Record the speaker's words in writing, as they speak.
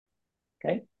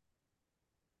Okay.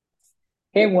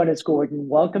 Hey everyone, it's Gordon.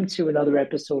 Welcome to another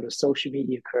episode of Social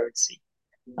Media Currency.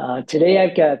 Today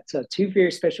I've got two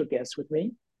very special guests with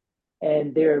me,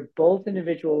 and they're both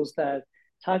individuals that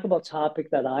talk about a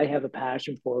topic that I have a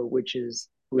passion for, which is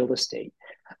real estate.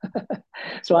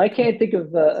 So I can't think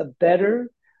of a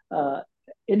better uh,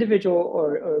 individual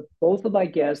or both of my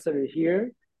guests that are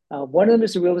here. One of them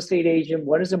is a real estate agent,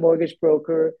 one is a mortgage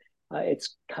broker.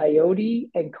 It's Coyote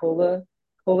and Kola.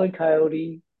 Kola and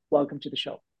Coyote, welcome to the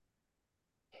show.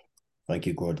 Thank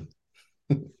you, Gordon.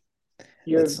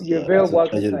 You're very It's a welcome,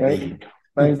 pleasure to be Coyote. here.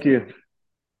 Thank you.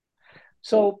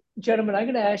 So, gentlemen, I'm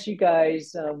going to ask you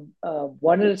guys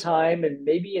one at a time, and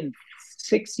maybe in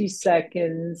 60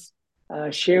 seconds,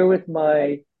 share with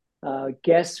my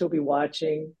guests who'll be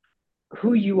watching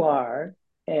who you are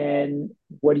and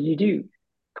what do you do.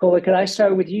 Kola, can I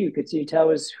start with you? Could you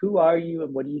tell us who are you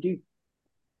and what do you do?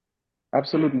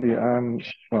 Absolutely.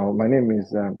 Well, my name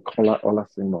is Kola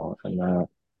Olasimo, and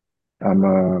I'm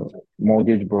a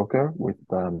mortgage broker with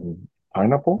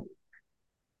Pineapple.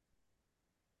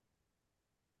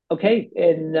 Okay,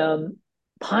 and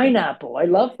pineapple. I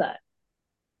love that.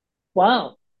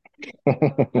 Wow.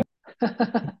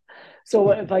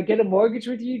 So, if I get a mortgage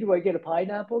with you, do I get a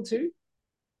pineapple too?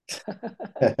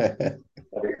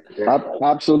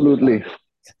 Absolutely.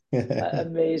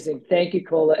 Amazing. Thank you,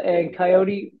 Kola. And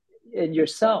Coyote, and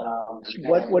yourself,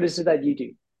 what is it that you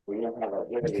do?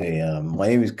 Okay, my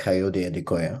name is Coyote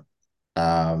Adekoya.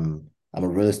 I'm a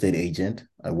real estate agent.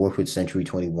 I work with Century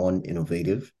 21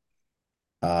 Innovative.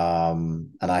 And um,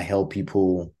 I help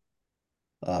people,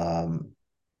 I'll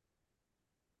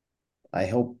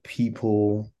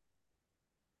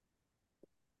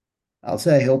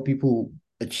say I help people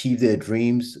achieve their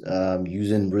dreams,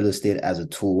 using real estate as a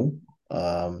tool,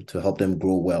 to help them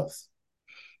grow wealth.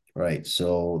 Right.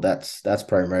 So that's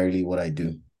primarily what I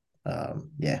do.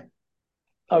 Yeah,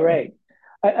 All right.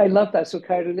 I love that. So,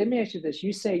 Coyote, let me ask you this.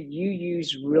 You say you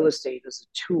use real estate as a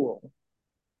tool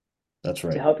that's to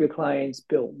right. help your clients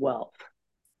build wealth.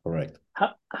 Correct.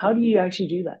 How do you actually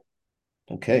do that?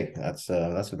 Okay, that's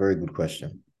a very good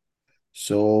question.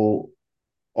 So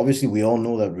obviously we all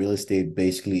know that real estate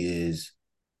basically is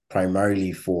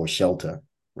primarily for shelter,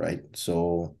 right?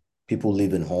 So people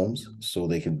live in homes so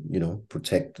they can,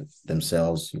 protect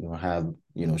themselves, have,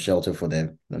 shelter for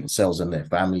themselves and their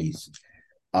families.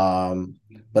 Um,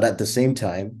 but at the same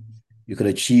time, you could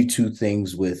achieve two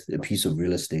things with a piece of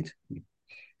real estate.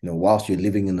 Whilst you're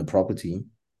living in the property,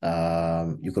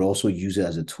 you could also use it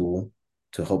as a tool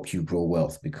to help you grow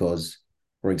wealth. Because,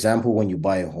 for example, when you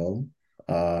buy a home,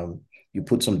 you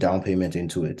put some down payment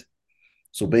into it.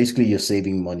 So basically, you're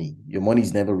saving money. Your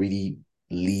money's never really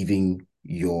leaving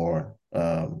your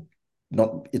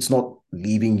not. It's not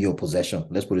leaving your possession.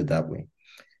 Let's put it that way.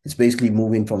 It's basically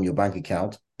moving from your bank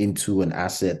account into an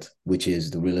asset, which is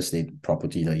the real estate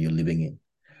property that you're living in,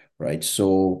 right?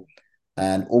 So,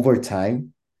 and over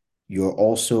time, you're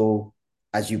also,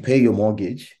 as you pay your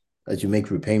mortgage, as you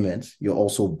make repayments, you're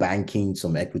also banking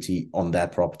some equity on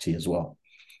that property as well.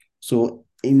 So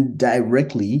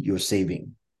indirectly, you're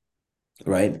saving,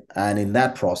 right? And in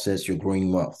that process, you're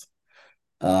growing wealth.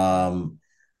 Um,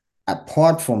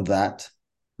 Apart from that,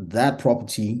 that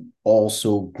property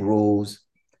also grows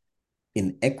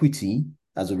in equity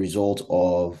as a result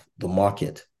of the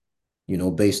market,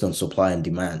 based on supply and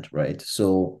demand, right?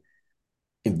 So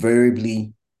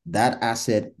invariably, that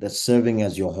asset that's serving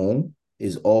as your home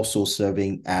is also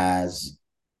serving as,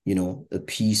 a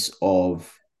piece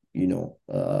of, you know,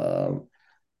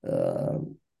 uh,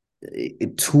 a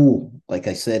tool, like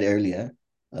I said earlier,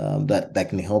 that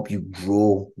can help you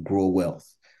grow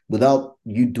wealth without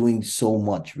you doing so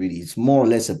much. Really, it's more or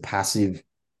less a passive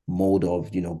mode of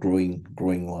growing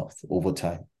wealth over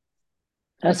time.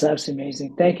 That's absolutely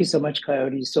amazing. Thank you so much,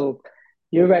 Coyote. So,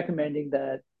 you're recommending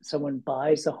that someone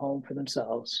buys a home for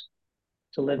themselves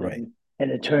to live Right. in,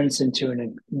 and it turns into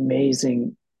an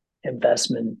amazing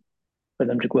investment for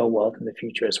them to grow wealth in the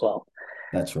future as well.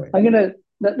 That's right. I'm gonna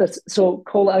that's so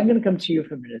Cole, I'm gonna come to you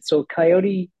for a minute. So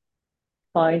Coyote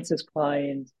finds his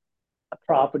client a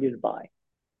property to buy.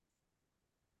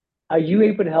 Are you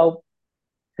able to help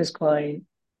his client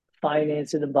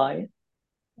finance it and buy it?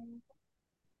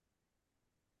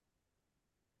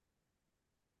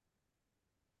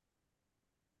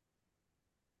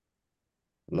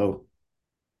 Hello.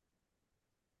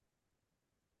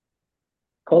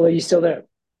 Cole, are you still there?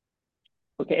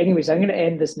 Okay, anyways, I'm gonna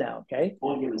end this now. Okay.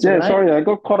 So Yeah, when I sorry, I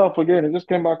got caught up again. It just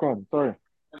came back on. Sorry.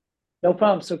 no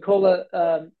problem. So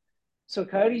Cola, so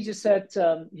Coyote just said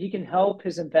he can help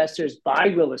his investors buy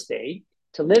real estate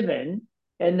to live in,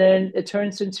 and then it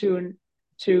turns into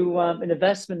to an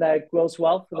investment that grows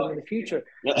well for them in the future.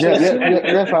 Yeah, So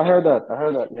yes, I heard that. I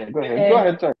heard that. Yeah, go ahead. Go and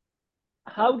ahead, sorry.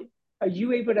 how are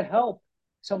you able to help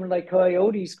someone like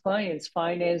Coyote's clients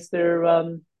finance their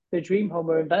dream home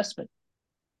or investment?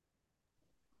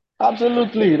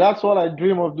 Absolutely. That's what I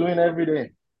dream of doing every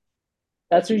day.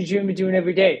 That's what you dream of doing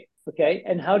every day. Okay.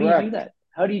 And how do you do Correct. that?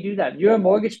 How do you do that? You're a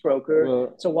mortgage broker.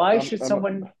 Well, So why I'm, should I'm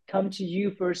someone come to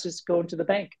you versus going to the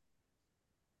bank?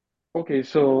 okay.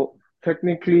 So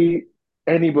technically,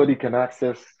 anybody can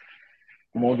access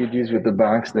mortgages with the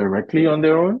banks directly on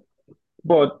their own.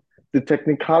 But the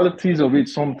technicalities of it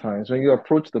sometimes, when you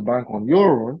approach the bank on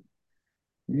your own,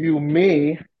 you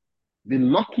may be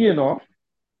lucky enough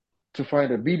to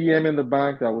find a BDM in the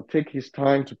bank that will take his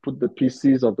time to put the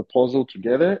pieces of the puzzle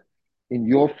together in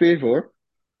your favor,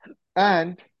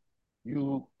 and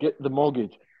you get the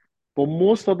mortgage. But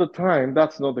most of the time,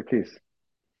 that's not the case.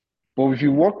 But if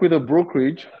you work with a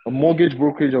brokerage, a mortgage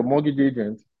brokerage or mortgage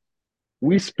agent,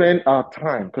 we spend our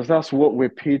time because that's what we're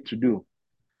paid to do.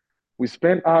 We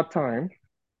spend our time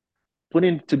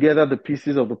putting together the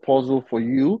pieces of the puzzle for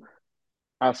you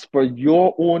as per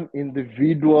your own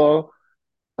individual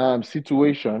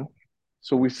situation.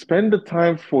 So we spend the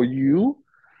time for you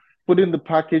putting the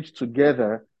package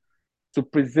together to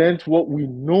present what we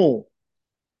know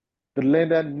the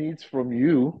lender needs from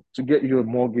you to get you a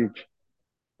mortgage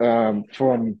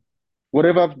from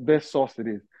whatever best source it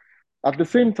is. At the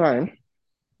same time,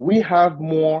 we have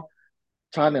more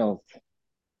channels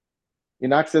in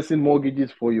accessing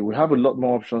mortgages for you. We have a lot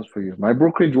more options for you. My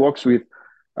brokerage works with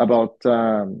about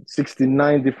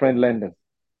 69 different lenders.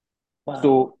 Wow.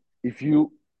 So if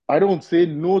you, I don't say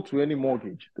no to any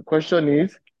mortgage. The question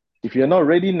is, if you're not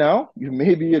ready now, you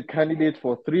may be a candidate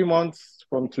for 3 months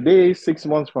from today, 6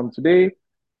 months from today.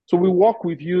 So we work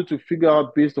with you to figure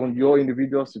out based on your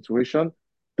individual situation,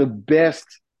 the best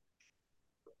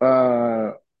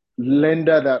uh,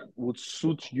 lender that would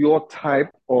suit your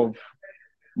type of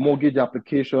mortgage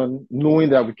application, knowing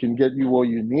that we can get you what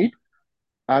you need.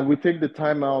 And we take the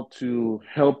time out to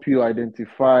help you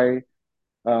identify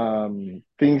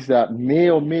things that may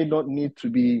or may not need to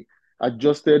be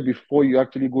adjusted before you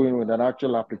actually go in with an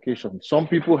actual application. Some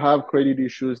people have credit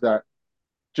issues that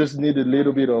just need a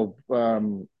little bit of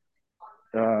um,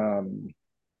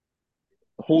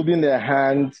 holding their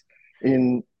hands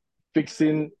in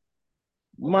fixing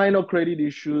minor credit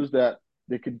issues that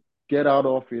they could get out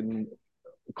of in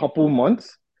a couple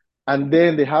months. And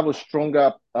then they have a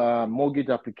stronger mortgage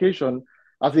application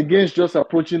as against just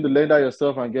approaching the lender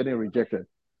yourself and getting rejected.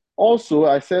 Also,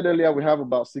 I said earlier, we have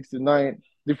about 69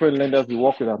 different lenders we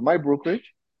work with at my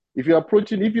brokerage. If you're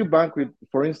approaching, if you bank with,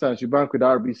 for instance, you bank with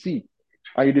RBC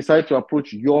and you decide to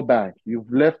approach your bank,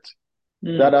 you've left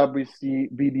that RBC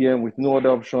BDM with no other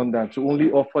option than to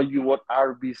only offer you what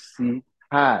RBC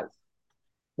has.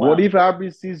 What Wow. if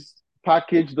RBC's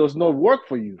package does not work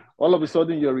for you? All of a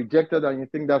sudden, you're rejected and you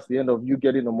think that's the end of you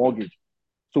getting a mortgage.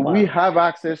 So we Wow. have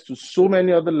access to so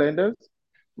many other lenders.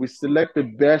 We select the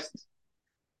best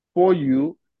for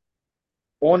you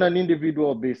on an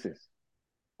individual basis.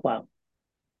 Wow.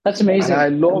 That's And I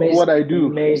amazing. love what Amazing. I do.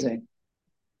 Amazing.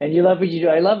 And you love what you do.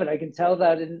 I love it. I can tell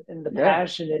that in the Yeah.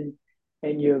 passion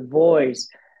in your voice.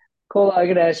 Cole, I'm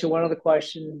going to ask you one other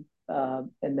question, and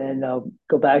then I'll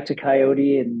go back to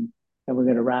Coyote, and we're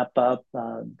going to wrap up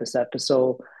this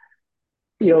episode.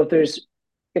 You know,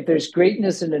 if there's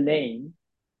greatness in a name,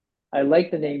 I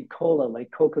like the name Cola,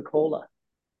 like Coca-Cola.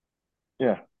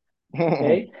 Yeah.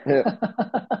 Okay. Yeah.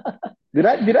 Did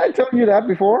I tell you that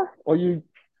before? Or you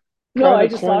No, kind I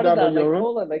of just coined thought of that on that, like your own?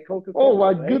 Cola, like Oh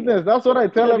Coca-Cola, my right? goodness. That's what I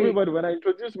tell I mean, everybody when I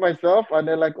introduce myself and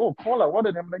they're like, oh, cola, what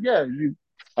are them? Like, yeah,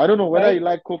 I don't know whether you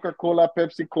right, like Coca-Cola,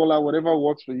 Pepsi Cola, whatever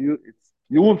works for you.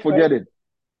 You won't right. forget it.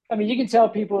 I mean, you can tell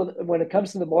people when it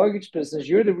comes to the mortgage business,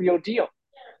 you're the real deal,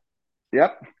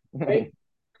 Yep. right?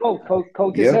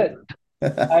 Coke is Yep. it.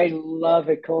 I love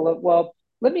it, Cola. Well,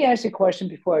 let me ask you a question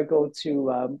before I go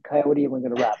to Coyote, and we're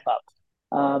going to wrap up.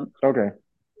 Um, Okay.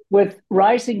 with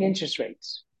rising interest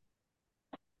rates,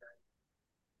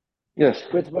 Yes.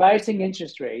 with rising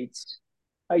interest rates,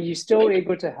 are you still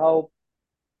able to help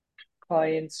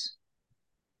clients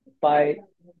buy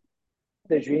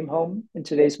their dream home in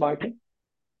today's market?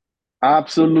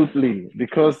 Absolutely.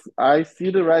 Because I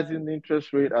see the rising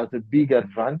interest rate as a big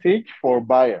advantage for a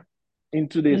buyer in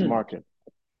today's Mm, market.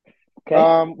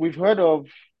 okay. We've heard of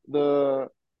the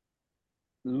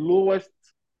lowest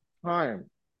time,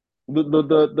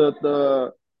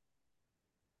 the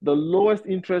lowest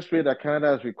interest rate that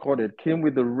Canada has recorded came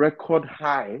with the record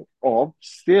high of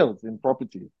sales in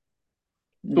property.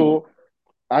 Mm, So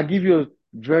I'll give you a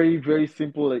very, very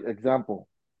simple example.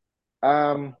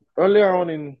 earlier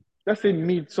on let's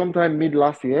say sometime mid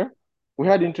last year, we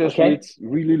had interest Okay. rates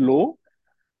really low,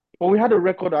 but we had a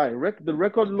record high. The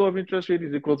record low of interest rate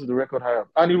is equal to the record high.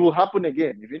 And it will happen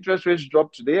again. If interest rates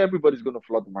drop today, everybody's going to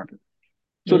flood the market.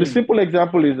 So the Mm. simple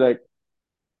example is like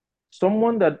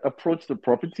someone that approached the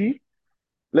property,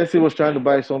 let's say was trying to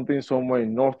buy something somewhere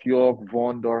in North York,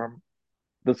 Vaughan, Durham,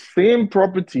 the same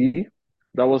property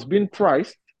that was being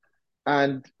priced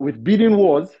and with bidding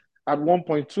wars at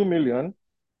 1.2 million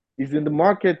is in the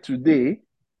market today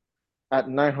at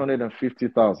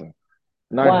 950,000, Wow.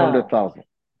 900,000.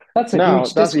 That's a Now,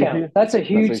 huge discount. That's a that's a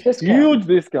huge discount. huge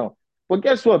discount. But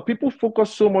guess what? People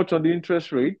focus so much on the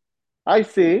interest rate. I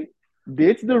say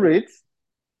date the rates,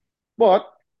 but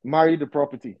marry the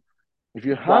property. If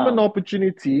you have an Wow.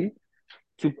 opportunity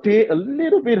to pay a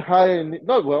little bit higher,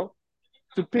 not well,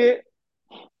 to pay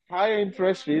higher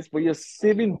interest rates, but you're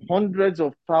saving hundreds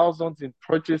of thousands in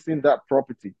purchasing that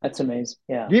property. That's amazing.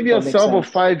 Yeah, Give that makes yourself a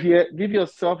sense. 5 year, give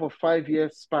yourself a 5 year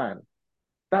span.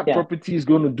 That Yeah, property is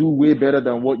going to do way better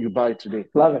than what you buy today.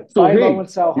 love it. So Buy low hey, and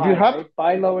sell if you high, have right?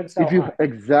 Buy low and sell if you high.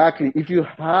 exactly if you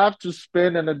have to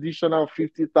spend an additional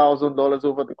 $50,000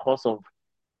 over the course of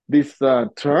this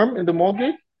term in the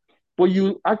mortgage, but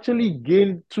you actually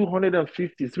gain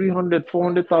 250, 300,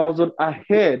 400,000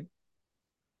 ahead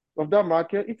of that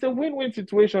market, it's a win-win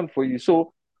situation for you.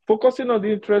 So focusing on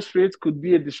the interest rates could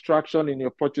be a distraction in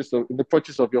the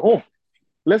purchase of your home.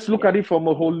 Let's look Yeah, at it from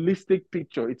a holistic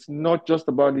picture. It's not just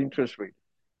about the interest rate.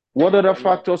 What other I love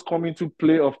factors come into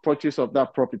play of purchase of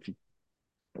that property?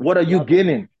 What are you love it.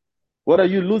 gaining? What are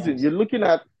you losing? Yes, You're looking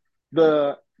at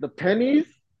the pennies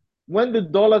when the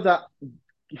dollars are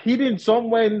hidden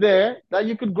somewhere in there that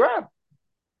you could grab.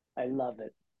 I love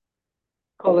it.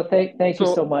 Cola, thank you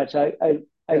so So much. I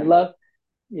yeah, love,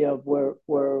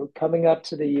 we're coming up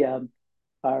to the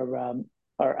our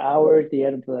our hour at the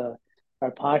end of the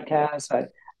our podcast. I'd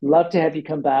love to have you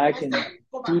come back and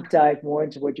deep dive more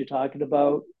into what you're talking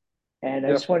about. And I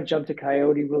just yep. want to jump to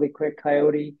Coyote really quick.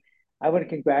 Coyote, I want to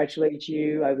congratulate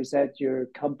you. I was at your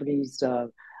company's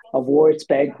awards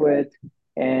banquet,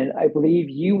 and I believe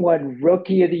you won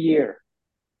Rookie of the Year.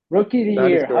 Rookie of the That is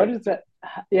Year. How correct. does that?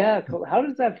 Yeah, cool. How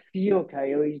does that feel,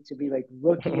 Coyote, to be like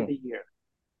Rookie of the Year?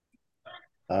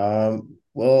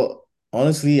 Well,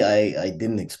 honestly, I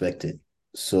didn't expect it.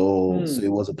 So it Hmm.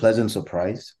 was a pleasant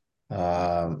surprise.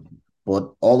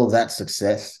 But all of that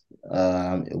success,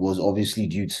 it was obviously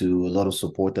due to a lot of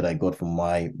support that I got from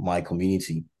my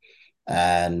community,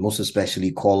 and most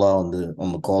especially Kola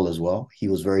on the call as well. He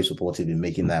was very supportive in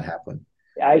making that happen.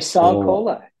 I saw So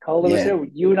Cola. Cola was yeah, there.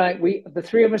 You and I, the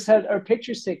three of us had our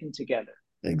pictures taken together.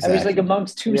 I was like exactly.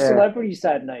 amongst two Yeah. celebrities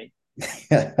that night.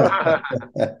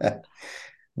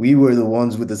 We were the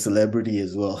ones with the celebrity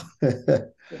as well.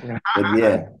 But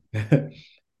yeah,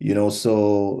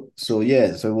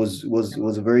 so it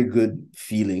was a very good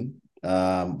feeling.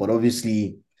 But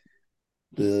obviously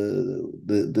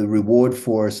the reward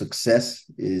for success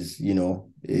is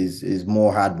is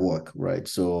more hard work, right?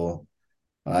 So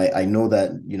I know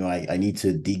that I need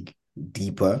to dig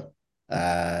deeper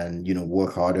and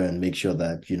work harder and make sure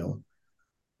that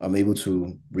I'm able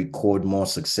to record more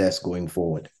success going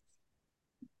forward.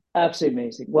 Absolutely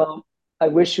amazing. Well, I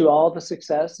wish you all the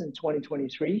success in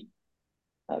 2023.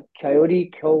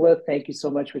 Coyote, Cola, thank you so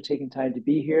much for taking time to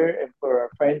be here. And for our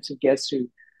friends and guests who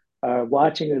are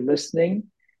watching or listening,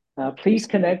 please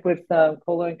connect with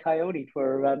Cola and Coyote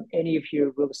for any of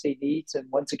your real estate needs. And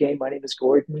once again, my name is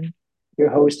Gordon, your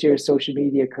host here at Social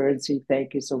Media Currency.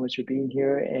 Thank you so much for being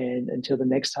here. And until the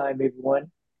next time,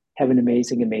 everyone, have an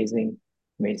amazing, amazing,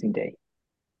 amazing day.